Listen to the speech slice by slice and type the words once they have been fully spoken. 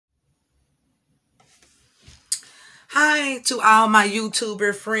Hi to all my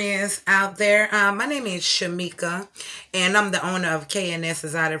YouTuber friends out there. My name is Shamika, and I'm the owner of K&S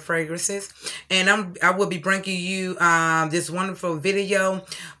Exotic Fragrances, and I will be bringing you this wonderful video.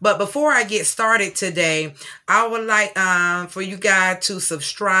 But before I get started today, I would like for you guys to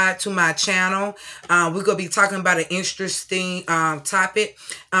subscribe to my channel. We're gonna be talking about an interesting topic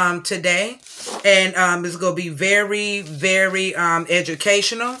today, and it's gonna be very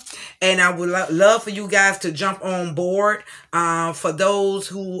educational. And I would love for you guys to jump on board. For those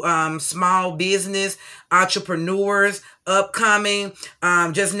who small business entrepreneurs, upcoming,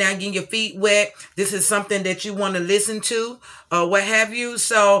 just now getting your feet wet. This is something that you want to listen to, or what have you.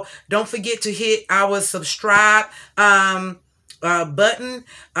 So don't forget to hit our subscribe button.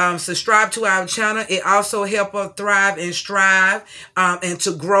 Subscribe to our channel. It also helps us thrive and strive, and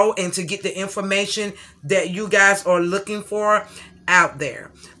to grow and to get the information that you guys are looking for out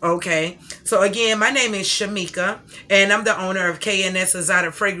there. Okay, so again, my name is Shamika, and I'm the owner of K&S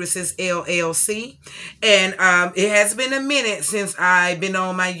Exotic Fragrances LLC. And it has been a minute since I've been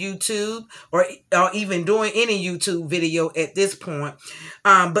on my YouTube or even doing any YouTube video at this point.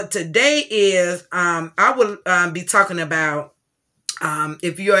 But today is I will be talking about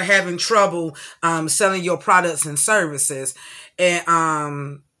if you're having trouble selling your products and services,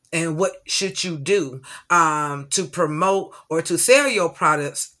 and what should you do to promote or to sell your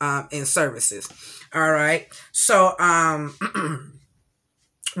products and services. All right. So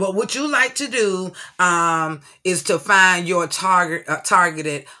what would you like to do is to find your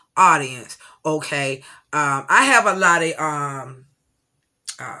targeted audience. Okay. I have a lot of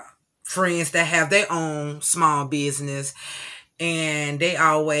friends that have their own small business, and they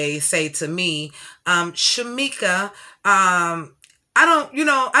always say to me, Shamika, I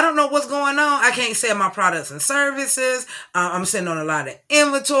don't know what's going on. I can't sell my products and services. I'm sitting on a lot of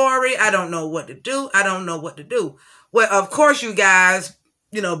inventory. I don't know what to do. I don't know what to do. Well, of course, you guys,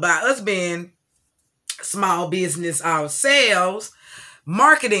 by us being small business ourselves,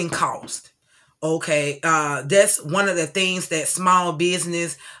 marketing cost. Okay, that's one of the things that small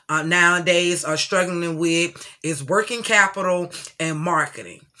business nowadays are struggling with, is working capital and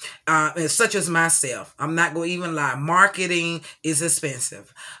marketing. And such as myself, I'm not going to even lie, marketing is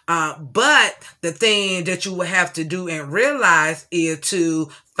expensive. But the thing that you will have to do and realize is to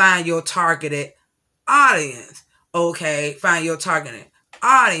find your targeted audience. Okay, find your targeted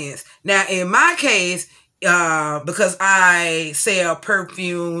audience. Now, in my case, because I sell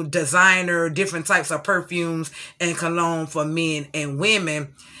perfume, designer, different types of perfumes and cologne for men and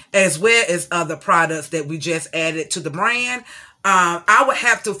women, as well as other products that we just added to the brand, I would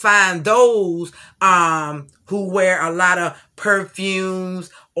have to find those who wear a lot of perfumes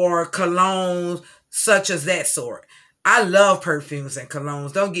or colognes, such as that sort. I love perfumes and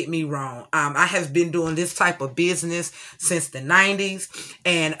colognes. Don't get me wrong. I have been doing this type of business since the 90s,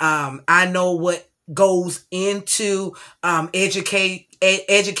 and I know what goes into educating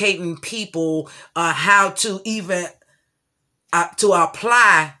people how to even to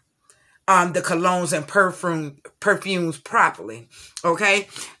apply the colognes and perfumes properly. Okay,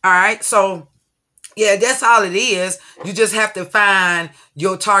 all right. So yeah, that's all it is. You just have to find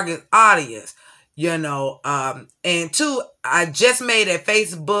your target audience. And two, I just made a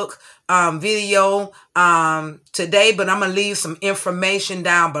Facebook video today, but I'm gonna leave some information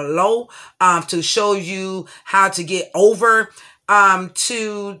down below to show you how to get over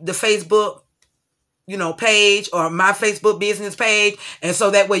to the Facebook page, or my Facebook business page, and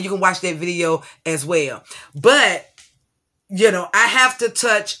so that way you can watch that video as well. But I have to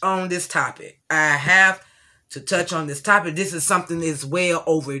touch on this topic. This is something that's well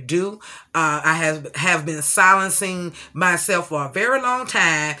overdue. I have been silencing myself for a very long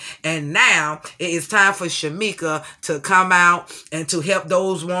time, and now it is time for Shamika to come out and to help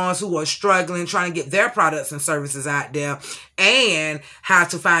those ones who are struggling, trying to get their products and services out there, and how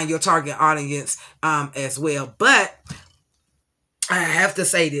to find your target audience as well. But I have to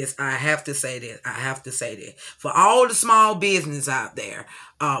say this. For all the small business out there,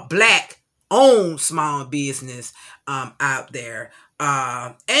 Black own small business out there,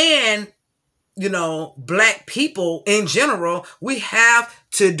 and Black people in general, we have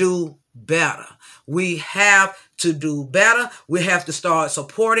to do better. We have to do better. We have to start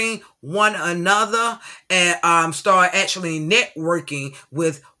supporting one another and start actually networking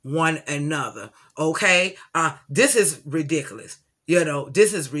with one another. Okay, this is ridiculous.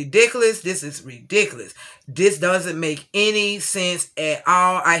 This is ridiculous. This doesn't make any sense at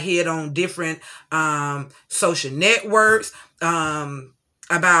all. I hear it on different social networks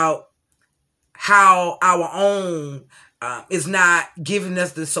about how our own is not giving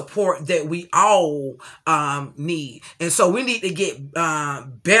us the support that we all need. And so we need to get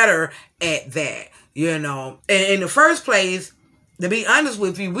better at that, you know. And in the first place, to be honest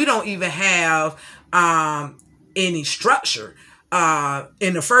with you, we don't even have any structure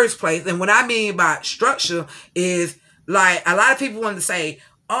in the first place. And what I mean by structure is, like, a lot of people want to say,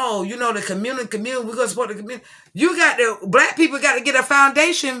 oh, you know, the community, we're going to support the community. Black people got to get a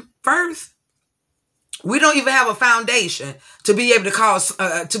foundation first. We don't even have a foundation to be able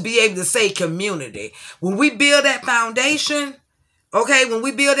to say community. When we build that foundation, okay,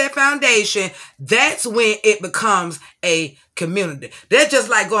 that's when it becomes a community. That's just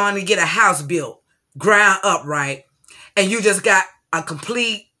like going to get a house built, ground up, right? And you just got a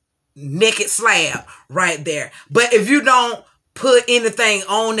complete naked slab right there. But if you don't put anything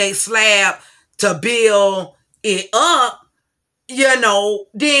on that slab to build it up, you know,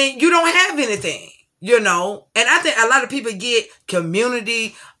 then you don't have anything. You know, and I think a lot of people get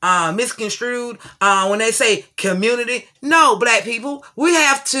community misconstrued when they say community. No, Black people, we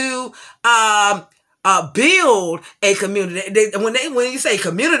have to build a community. When you say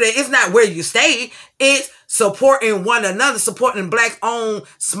community, it's not where you stay. It's supporting one another, supporting Black-owned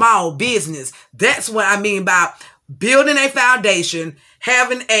small business. That's what I mean by building a foundation,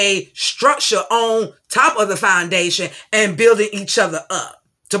 having a structure on top of the foundation, and building each other up.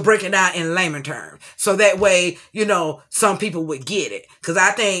 To break it down in layman terms. So that way, you know, some people would get it. Because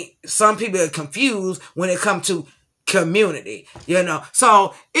I think some people are confused when it comes to community, you know.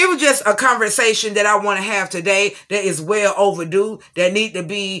 So it was just a conversation that I want to have today that is well overdue, that need to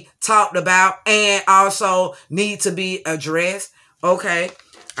be talked about and also need to be addressed. Okay.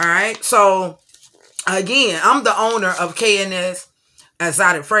 All right. So again, I'm the owner of K&S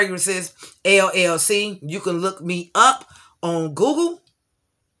Exotic Fragrances LLC. You can look me up on Google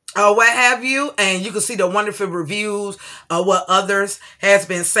or what have you, and you can see the wonderful reviews of what others has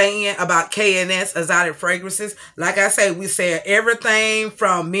been saying about K&S Exotic Fragrances. Like I say, we sell everything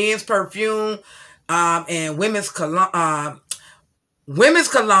from men's perfume and women's cologne, women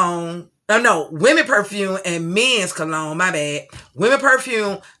perfume and men's cologne, my bad. Women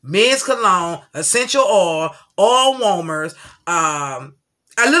perfume, men's cologne, essential oil warmers, a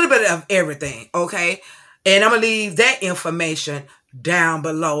little bit of everything, okay? And I'm going to leave that information down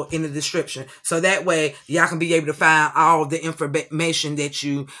below in the description. So that way y'all can be able to find all the information that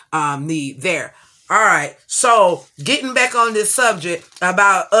you need there. All right. So getting back on this subject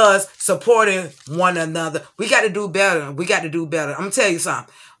about us supporting one another, we got to do better. I'm going to tell you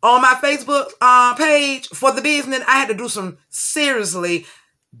something. On my Facebook page for the business, I had to do some seriously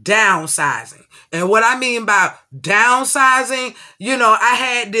downsizing. And what I mean by downsizing, you know, I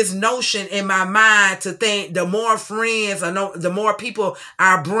had this notion in my mind to think the more friends, the more people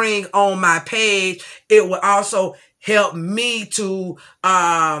I bring on my page, it will also help me to,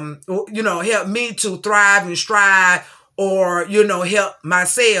 help me to thrive and strive, or, you know, help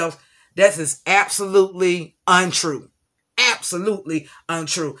myself. That is absolutely untrue. Absolutely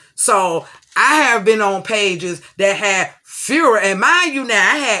untrue. So I have been on pages that had fewer, and mind you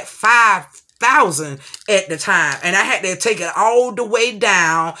now, I had 5,000 at the time, and I had to take it all the way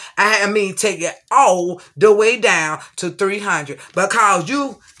down. Take it all the way down to 300, because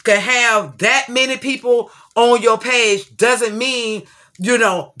you can have that many people on your page doesn't mean, you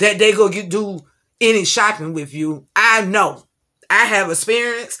know, that they go do any shopping with you. I know. I have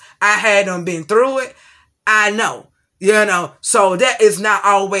experience. I had them been through it. I know. You know, so that is not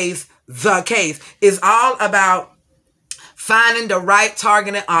always the case. It's all about finding the right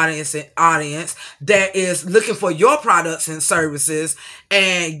targeted audience that is looking for your products and services,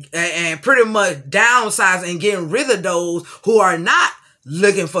 and pretty much downsizing and getting rid of those who are not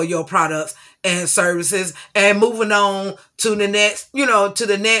looking for your products and services, and moving on to the next,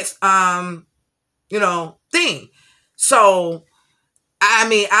 thing. So I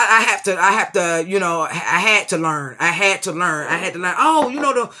mean, I had to learn. Oh, you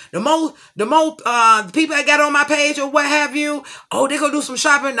know, the more people I got on my page or what have you, oh, they gonna do some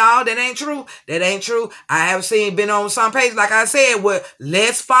shopping. No, that ain't true. I have been on some pages, like I said, with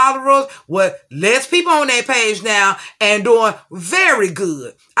less followers, with less people on their page now, and doing very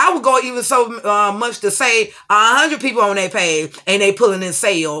good. I would go even so much to say 100 people on their page, and they pulling in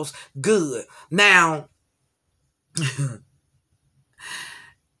sales good. Now,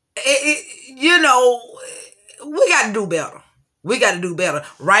 you know, we got to do better.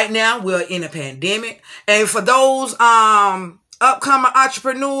 Right now, we're in a pandemic. And for those upcoming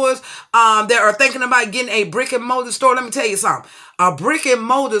entrepreneurs that are thinking about getting a brick and mortar store, let me tell you something. A brick and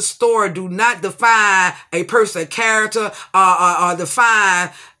mortar store do not define a person's character or define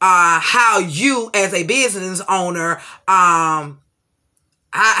how you as a business owner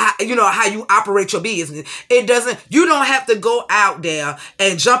how you operate your business. It doesn't, you don't have to go out there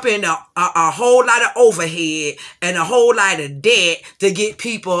and jump in a whole lot of overhead and a whole lot of debt to get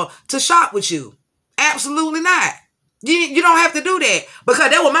people to shop with you. Absolutely not. You don't have to do that, because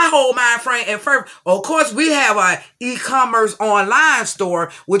that was my whole mind frame. And first, of course, we have our e-commerce online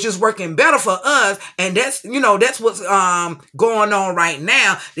store, which is working better for us. And that's what's going on right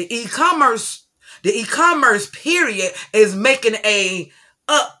now. The e-commerce period is making a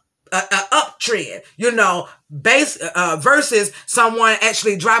uptrend, versus someone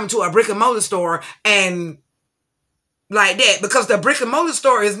actually driving to a brick and mortar store and like that, because the brick and mortar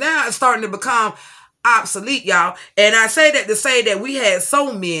store is now starting to become obsolete, y'all. And I say that to say that we had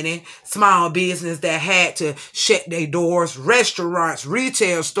so many small business that had to shut their doors, restaurants,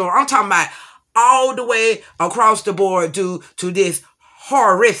 retail store. I'm talking about all the way across the board due to this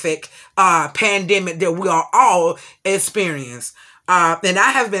horrific pandemic that we are all experiencing. And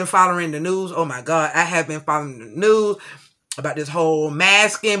I have been following the news. Oh my God, I have been following the news about this whole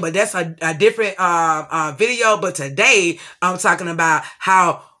masking, but that's a different video. But today I'm talking about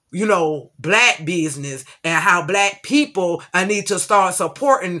how, black business and how black people need to start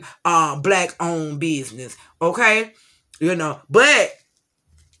supporting black owned business. Okay. But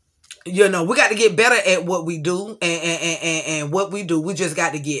we got to get better at what we do, and what we do, we just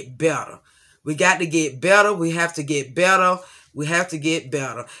got to get better. We got to get better. We have to get better. We have to get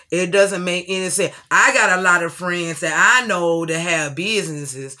better. It doesn't make any sense. I got a lot of friends that I know that have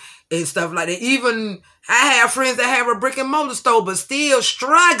businesses and stuff like that. Even I have friends that have a brick and mortar store, but still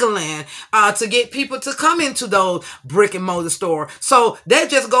struggling to get people to come into those brick and mortar store. So that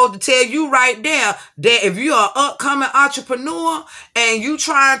just goes to tell you right there that if you're an upcoming entrepreneur and you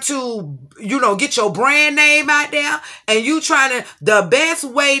trying to, get your brand name out there, and you trying to, the best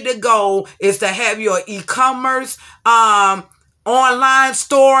way to go is to have your e-commerce online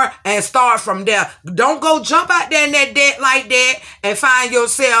store and start from there. Don't go jump out there in that debt like that and find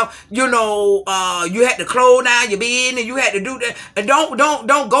yourself, you had to close down your business and you had to do that. And don't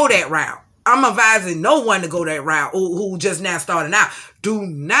go that route. I'm advising no one to go that route who just now starting out. Do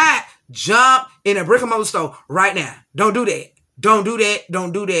not jump in a brick and mortar store right now. Don't do that. Don't do that.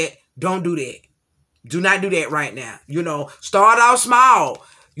 Don't do that. Don't do that. Do not do that right now. Start out small.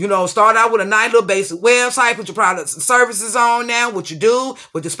 Start out with a nice little basic website, put your products and services on now, what you do,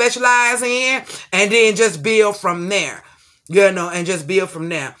 what you specialize in, and then just build from there, and just build from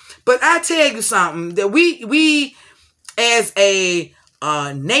there. But I tell you something, that we as a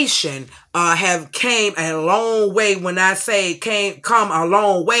nation have came a long way. When I say come a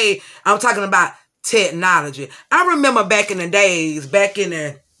long way, I'm talking about technology. I remember back in the days, back in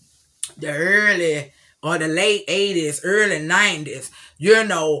the early or the late 80s, early 90s,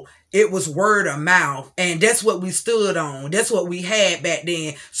 it was word of mouth. And that's what we stood on. That's what we had back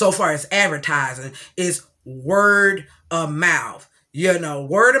then so far as advertising is word of mouth.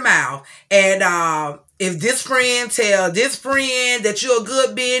 Word of mouth. And if this friend tell this friend that you're a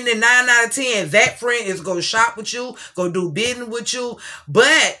good business, 9 out of 10, that friend is going to shop with you, go do business with you.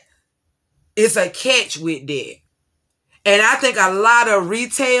 But it's a catch with that. And I think a lot of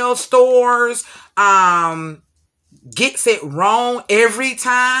retail stores gets it wrong every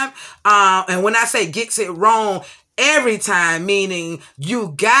time. And when I say gets it wrong every time, meaning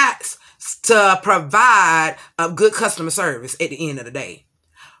you got to provide a good customer service at the end of the day.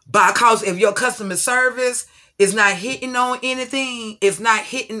 Because if your customer service is not hitting on anything, 9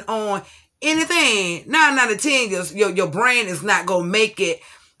 out of 10, your brand is not going to make it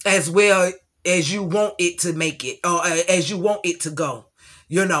as well as you want it to make it, or as you want it to go.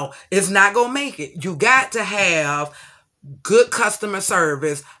 It's not going to make it. You got to have good customer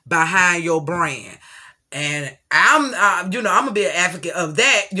service behind your brand. And I'm going to be an advocate of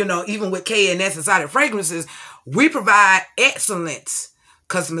that. Even with K&S Exotic Fragrances, we provide excellent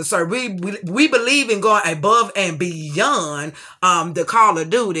customer service. We believe in going above and beyond the call of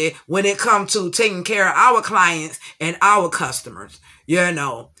duty when it comes to taking care of our clients and our customers.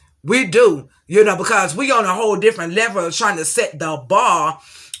 We do, because we on a whole different level of trying to set the bar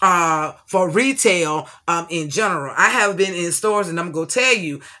for retail in general. I have been in stores, and I'm going to tell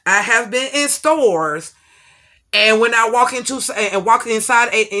you, I have been in stores, and when I walk inside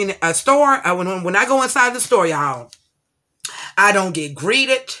in a store, when I go inside the store, y'all, I don't get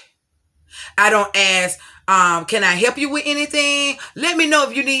greeted. I don't ask Can I help you with anything? Let me know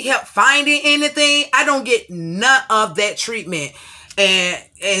if you need help finding anything. I don't get none of that treatment.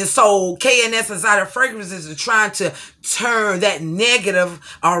 And so K&S Exotic Fragrances is trying to turn that negative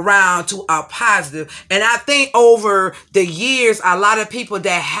around to a positive. And I think over the years, a lot of people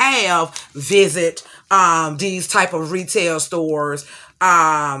that have visit these type of retail stores,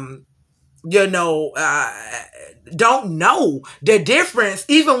 don't know the difference,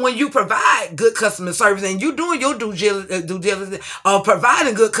 even when you provide good customer service and you doing your due diligence of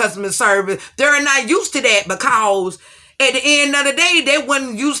providing good customer service. They're not used to that because at the end of the day, they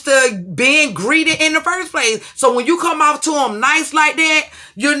wasn't used to being greeted in the first place. So when you come off to them nice like that,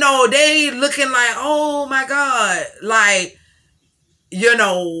 they looking like, oh my God, like,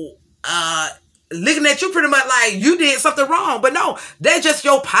 looking at you pretty much like you did something wrong. But no, that's just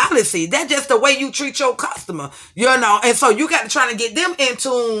your policy. That's just the way you treat your customer, And so you got to try to get them in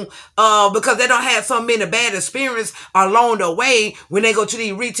tune because they don't have so many bad experience along the way when they go to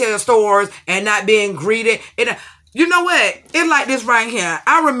these retail stores and not being greeted. You know what? It's like this right here.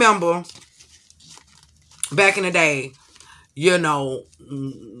 I remember back in the day,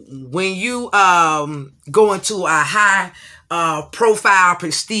 when you go into a high profile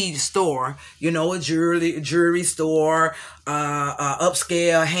prestige store, a jewelry store,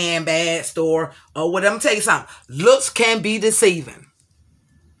 upscale handbag store, or whatever. I'm tell you something. Looks can be deceiving.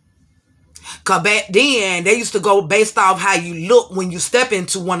 Because back then, they used to go based off how you look when you step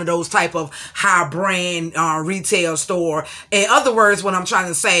into one of those type of high brand retail store. In other words, what I'm trying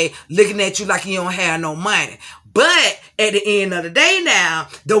to say, looking at you like you don't have no money. But at the end of the day now,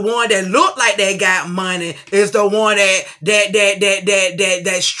 the one that look like they got money is the one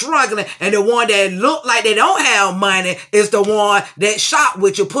that's struggling. And the one that look like they don't have money is the one that shop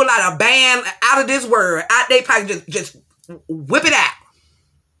with you. Pull out a band out of this world, out they pocket, just whip it out.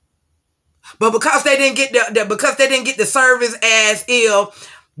 But because they didn't get the service as if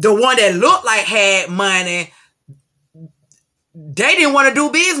the one that looked like had money, they didn't want to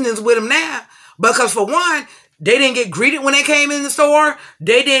do business with them now. Because for one, they didn't get greeted when they came in the store.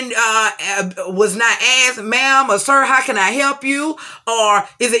 They didn't was not asked, ma'am or sir, how can I help you? Or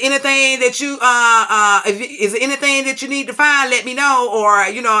is there anything that you is there anything that you need to find? Let me know. Or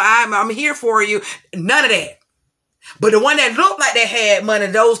I'm here for you. None of that. But the one that looked like they had money,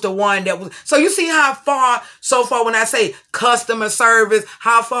 those the one that was. So you see how far, so far when I say customer service,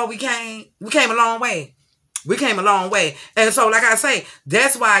 how far we came? We came a long way. We came a long way. And so, like I say,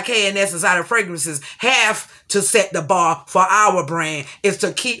 that's why K&S Exotic Fragrances have to set the bar for our brand, is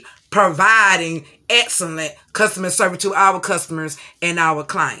to keep providing excellent customer service to our customers and our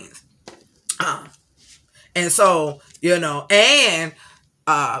clients. And so, and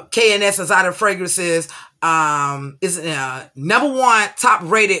K&S Exotic Fragrances is #1 top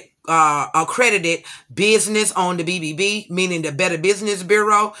rated accredited business on the BBB, meaning the Better Business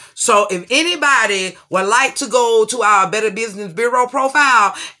Bureau. So if anybody would like to go to our Better Business Bureau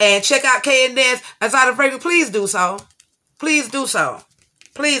profile and check out K&S Exotic Fragrances, please do so. Please do so.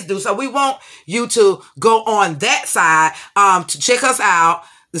 Please do so. We want you to go on that side to check us out,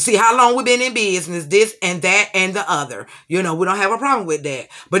 to see how long we've been in business, this and that and the other. We don't have a problem with that.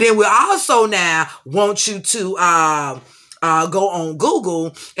 But then we also now want you to go on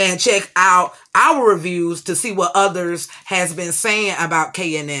Google and check out our reviews to see what others has been saying about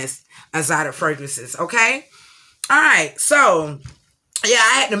K&S Exotic Fragrances. Okay? All right. So, yeah,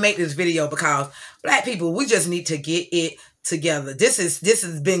 I had to make this video because Black people, we just need to get it together. This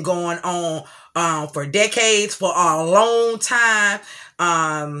has been going on for decades, for a long time,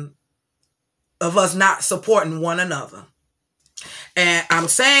 of us not supporting one another. And I'm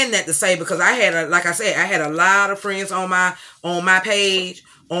saying that to say, because I had like I said, I had a lot of friends on my page,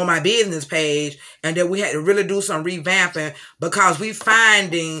 on my business page, and that we had to really do some revamping, because we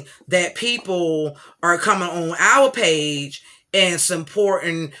finding that people are coming on our page and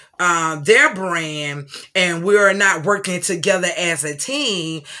supporting their brand, and we're not working together as a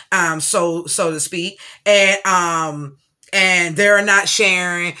team, so to speak, and they're not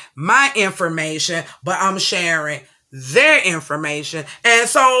sharing my information, but I'm sharing their information. And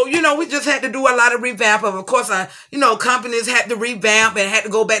so, we just had to do a lot of revamp. Of course, companies had to revamp and had to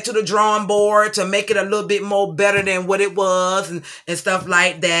go back to the drawing board to make it a little bit more better than what it was, and stuff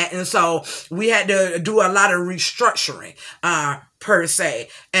like that. And so we had to do a lot of restructuring, per se.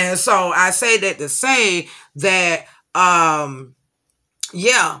 And so I say that to say that,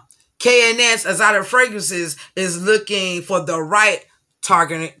 K&S Exotic Fragrances is looking for the right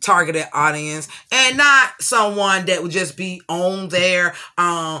targeted audience, and not someone that would just be on there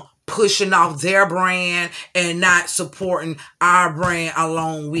pushing off their brand and not supporting our brand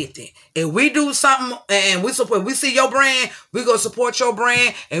along with it. If we do something and we see your brand, we gonna support your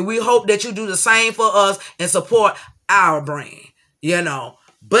brand, and we hope that you do the same for us and support our brand, you know.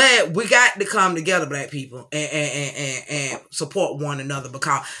 But we got to come together, black people, and support one another,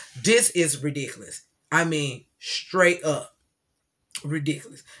 because this is ridiculous. I mean, straight up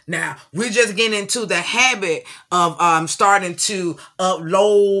ridiculous. Now, we're just getting into the habit of starting to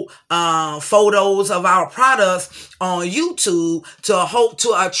upload photos of our products on YouTube to hope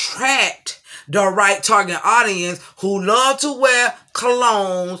to attract the right target audience who love to wear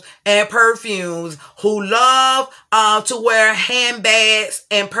colognes and perfumes, who love to wear handbags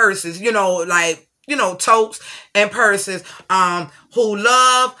and purses, you know, like, you know, totes and purses, who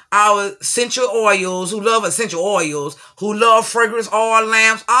love our essential oils, who love fragrance oil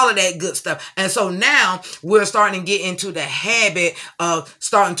lamps, all of that good stuff. And so now we're starting to get into the habit of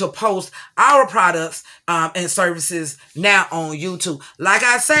starting to post our products and services now on YouTube. Like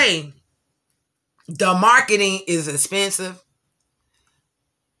I say, the marketing is expensive,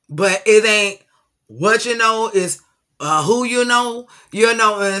 but it ain't what you know, is who you know,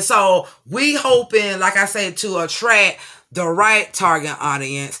 and so we hoping, like I said, to attract the right target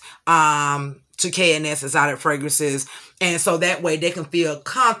audience to K&S Exotic Fragrances, and so that way they can feel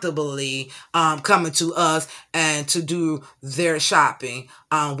comfortably coming to us and to do their shopping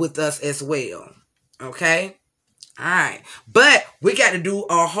with us as well. Okay? All right. But we got to do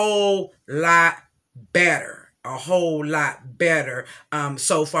a whole lot better.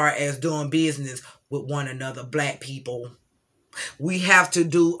 So far as doing business with one another, black people. We have to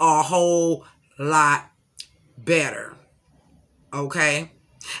do a whole lot better. Okay?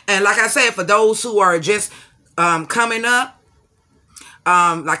 And like I said, for those who are just coming up,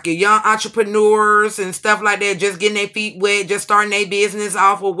 like your young entrepreneurs and stuff like that, just getting their feet wet, just starting their business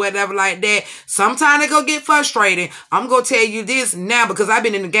off or whatever like that, sometimes it gonna get frustrating. I'm gonna tell you this now, because I've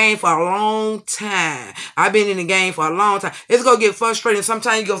been in the game for a long time. It's gonna get frustrating.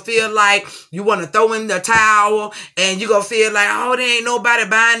 Sometimes you're gonna feel like you want to throw in the towel, and you're gonna feel like, oh, there ain't nobody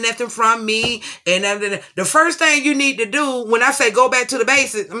buying nothing from me. And the first thing you need to do, when I say go back to the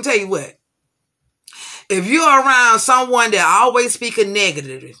basics, I'm gonna tell you what. If you're around someone that always speaking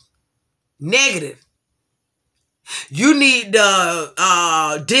negative, you need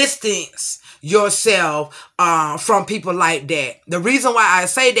to distance yourself from people like that. The reason why I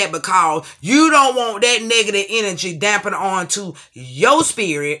say that, because you don't want that negative energy dampening onto your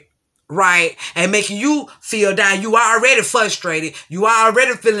spirit, right, and making you feel down. You are already frustrated. You are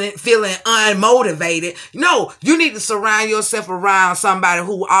already feeling unmotivated. No, you need to surround yourself around somebody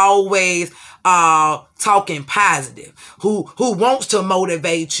who always talking positive, who wants to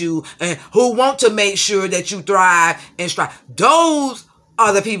motivate you, and who want to make sure that you thrive and strive. Those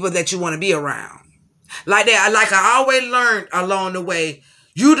are the people that you want to be around. Like that, like I always learned along the way,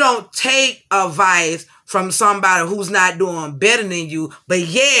 you don't take advice from somebody who's not doing better than you, but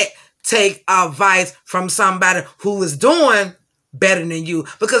yet take advice from somebody who is doing better than you.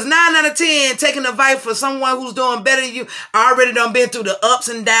 Because 9 out of 10, taking advice from someone who's doing better than you, already done been through the ups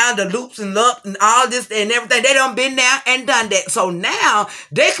and downs, the loops and ups and all this and everything. They done been there and done that. So now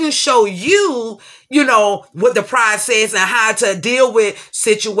they can show you, you know, what the process and how to deal with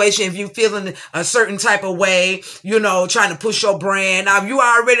situation if you feeling a certain type of way, you know, trying to push your brand out. You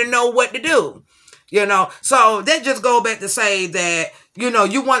already know what to do, you know. So that just go back to say that, you know,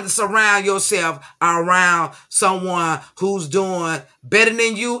 you want to surround yourself around someone who's doing better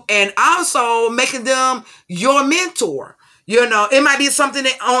than you, and also making them your mentor. You know, it might be something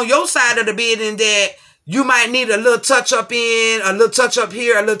that on your side of the business that you might need a little touch up in, a little touch up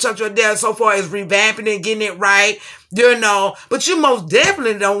here, a little touch up there, so far as revamping it, getting it right, you know. But you most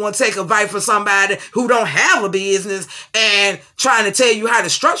definitely don't want to take advice from somebody who don't have a business and trying to tell you how to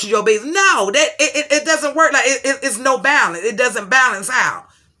structure your business. No, that it doesn't work. Like it's no balance. It doesn't balance out.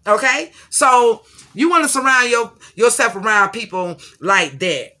 Okay, so you want to surround yourself around people like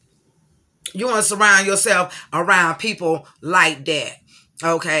that. You want to surround yourself around people like that.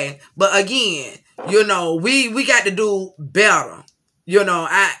 Okay, but again, you know, we got to do better. You know,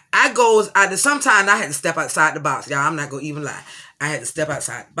 sometimes I had to step outside the box. Y'all, I'm not going to even lie. I had to step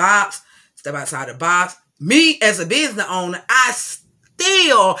outside the box. Me, as a business owner, I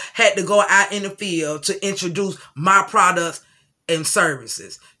still had to go out in the field to introduce my products and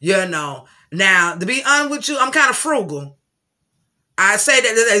services. You know, now, to be honest with you, I'm kind of frugal. I say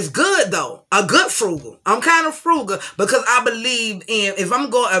that it's good, though. A good frugal. I'm kind of frugal because I believe in, if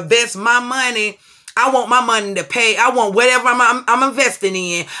I'm going to invest my money, I want my money to pay. I want whatever I'm investing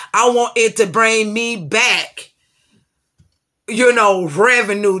in. I want it to bring me back,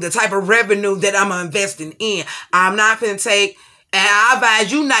 revenue, the type of revenue that I'm investing in. I'm not going to take, and I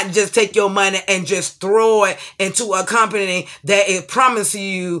advise you not just take your money and just throw it into a company that is promising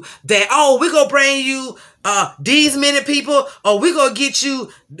you that, oh, we're going to bring you these many people, or we're going to get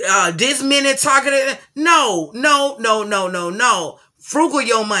you this many targeted. No. Frugal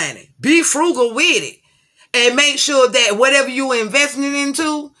your money. Be frugal with it. And make sure that whatever you investing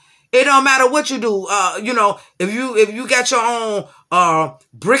into, it don't matter what you do. If you got your own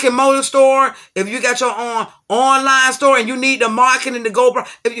brick and mortar store, if you got your own online store and you need the marketing to go,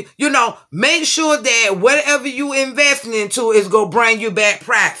 if make sure that whatever you investing into is gonna bring you back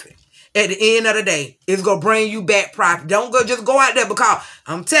profit. At the end of the day, it's gonna bring you back profit. Don't just go out there, because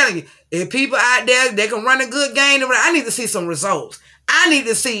I'm telling you, if people out there, they can run a good game. I need to see some results. I need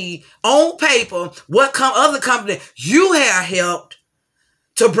to see on paper what other company you have helped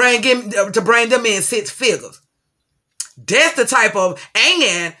to bring them in 6 figures. That's the type of,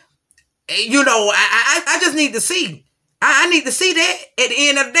 and I just need to see. I need to see that at the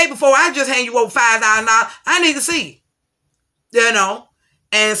end of the day before I just hand you over $5,000. I need to see,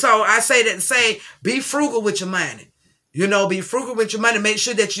 And so I say that to say, be frugal with your money. Be frugal with your money. Make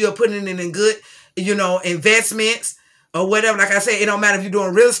sure that you're putting it in good, investments or whatever. Like I said, it don't matter if you're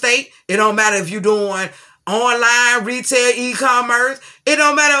doing real estate. It don't matter if you're doing online, retail, e-commerce. It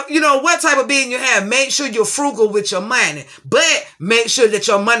don't matter, what type of business you have. Make sure you're frugal with your money. But make sure that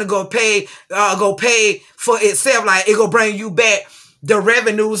your money go pay for itself. Like, it go bring you back the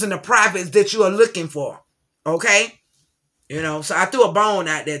revenues and the profits that you are looking for. Okay? So I threw a bone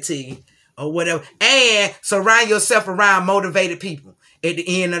out there to you or whatever. And surround yourself around motivated people at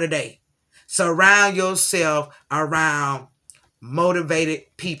the end of the day. Surround yourself around motivated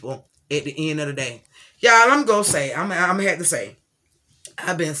people at the end of the day. Y'all, I'm going to say, I'm going to have to say,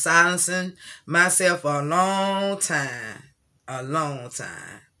 I've been silencing myself for a long time. A long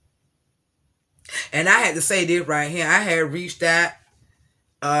time. And I had to say this right here. I had reached out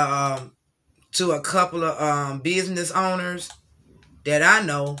to a couple of business owners that I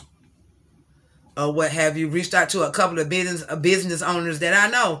know, or what have you. Reached out to a couple of business owners that I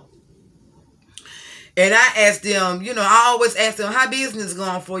know. And I asked them, I always ask them, how business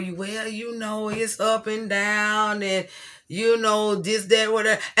going for you? Well, it's up and down and, this, that,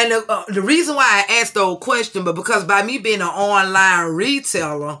 whatever. And the reason why I asked those questions, but because by me being an online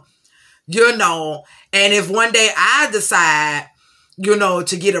retailer, and if one day I decide,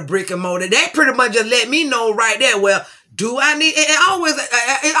 to get a brick and mortar, that pretty much just let me know right there, well, do I need,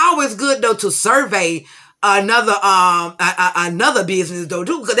 it's always good though to survey another business though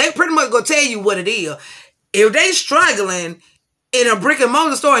too, because they pretty much gonna tell you what it is. If they struggling in a brick and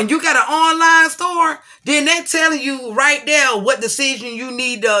mortar store and you got an online store, then they're telling you right there what decision you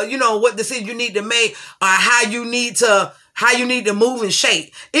need to, what decision you need to make, or how you need to move and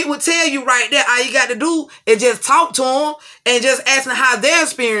shake. It would tell you right there. All you got to do is just talk to them and just ask them how their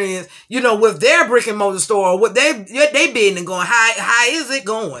experience, with their brick and mortar store, what they business going, how is it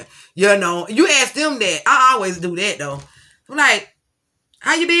going? You ask them that. I always do that though. I'm like,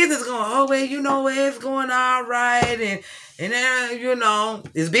 how your business going? Oh, well, it's going all right. And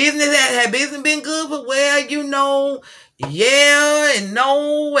is business, have business been good? But yeah and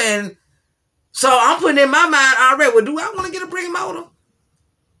no. And so I'm putting in my mind already, well, do I want to get a brick and mortar?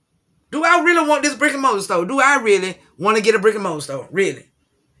 Do I really want this brick and mortar store? Do I really want to get a brick and mortar store? Really?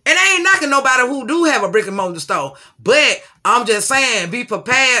 And I ain't knocking nobody who do have a brick and mortar store. But I'm just saying, be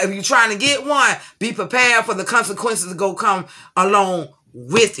prepared. If you're trying to get one, be prepared for the consequences to go come along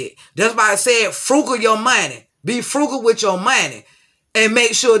with it. That's why I said frugal your money. Be frugal with your money. And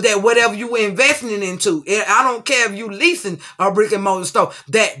make sure that whatever you investing into, I don't care if you leasing a brick and mortar store,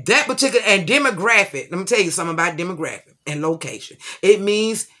 that particular, and demographic, let me tell you something about demographic and location. It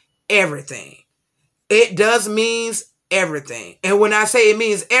means everything. It does means everything. And when I say it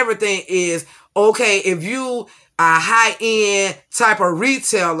means everything is, okay, if you are a high-end type of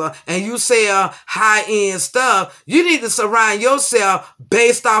retailer and you sell high-end stuff, you need to surround yourself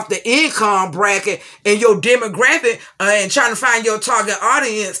based off the income bracket and your demographic and trying to find your target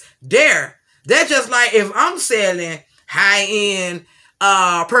audience there. That's just like if I'm selling high-end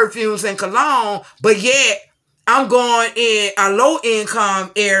perfumes and cologne, but yet I'm going in a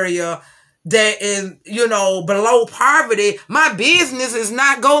low-income area that is, below poverty, my business is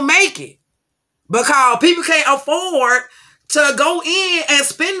not going to make it. Because people can't afford to go in and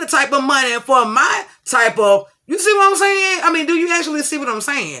spend the type of money for my type of, you see what I'm saying? I mean, do you actually see what I'm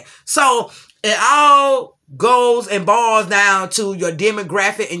saying? So it all goes and boils down to your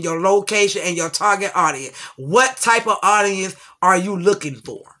demographic and your location and your target audience. What type of audience are you looking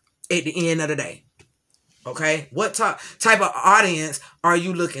for at the end of the day? Okay, what type of audience are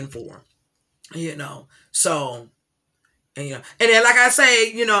you looking for? So, and then like I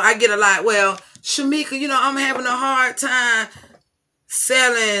say, I get a lot. Well, Shamika, I'm having a hard time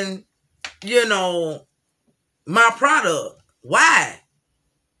selling, my product. Why?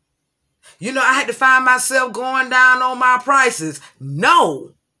 I had to find myself going down on my prices.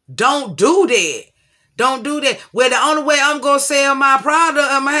 No, don't do that. Don't do that. Well, the only way I'm going to sell my product,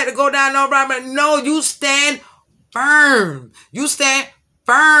 I'm going to have to go down on my... No, you stand firm. You stand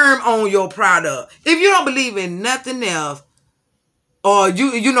firm on your product. If you don't believe in nothing else, or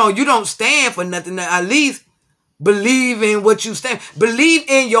you don't stand for nothing else, at least believe in what you stand. Believe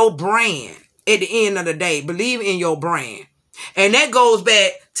in your brand. At the end of the day, believe in your brand. And that goes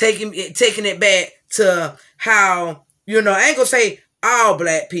back, taking it back to how, I ain't going to say all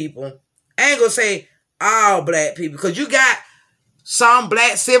black people. I ain't going to say all black people. Because you got some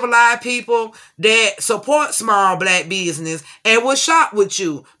black civilized people that support small black business and will shop with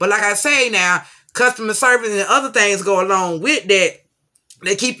you. But like I say now, customer service and other things go along with that.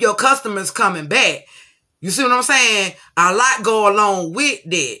 They keep your customers coming back. You see what I'm saying? A lot go along with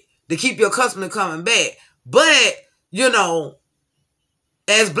that to keep your customer coming back. But,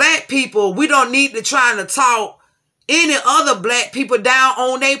 as black people, we don't need to try to talk any other black people down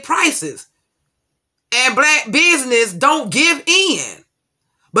on their prices. And black business don't give in.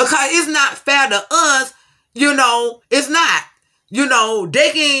 Because it's not fair to us, it's not.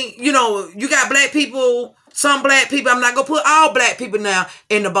 They can, you got black people, some black people, I'm not going to put all black people now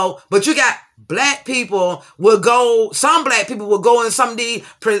in the boat, but you got black people some black people will go in some of these,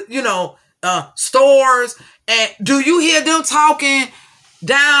 stores, and do you hear them talking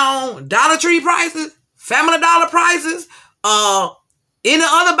down Dollar Tree prices, Family Dollar prices, any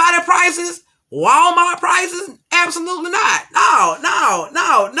other body prices, Walmart prices? Absolutely not.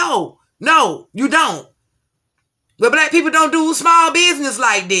 No, you don't. But black people don't do small business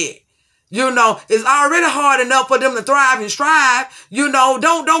like that. It's already hard enough for them to thrive and strive. Don't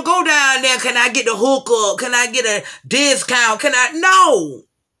go down there. Can I get the hookup? Can I get a discount? No.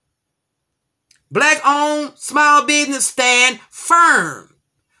 Black owned small business, stand firm.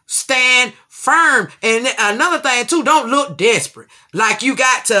 Stand firm. And another thing too, don't look desperate. Like you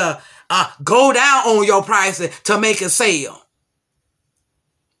got to go down on your prices to make a sale.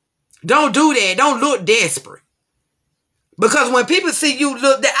 Don't do that. Don't look desperate. Because when people see you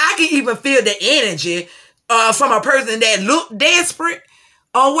look, that I can even feel the energy from a person that look desperate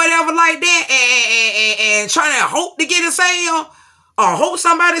or whatever like that, and trying to hope to get a sale or hope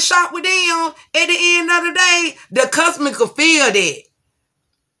somebody shop with them. At the end of the day, the customer can feel that.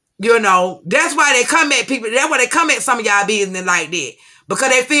 That's why they come at people. That's why they come at some of y'all business like that. Because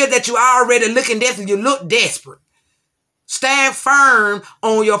they feel that you already looking desperate. You look desperate. Stand firm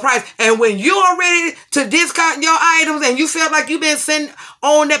on your price. And when you are ready to discount your items and you feel like you've been sitting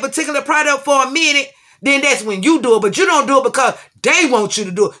on that particular product for a minute, then that's when you do it. But you don't do it because they want you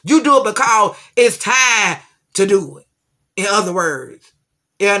to do it. You do it because it's time to do it. In other words,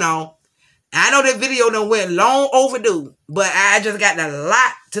 I know this video done went long overdue, but I just got a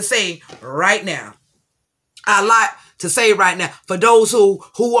lot to say right now. A lot to say right now for those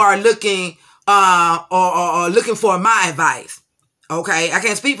who are looking or looking for my advice. Okay, I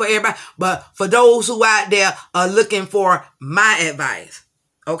can't speak for everybody, but for those who out there are looking for my advice.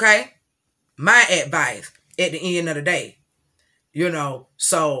 Okay, my advice at the end of the day.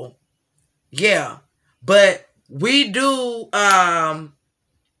 So yeah, but we do hope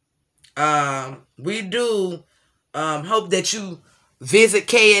that you visit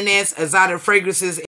K&S Exotic Fragrances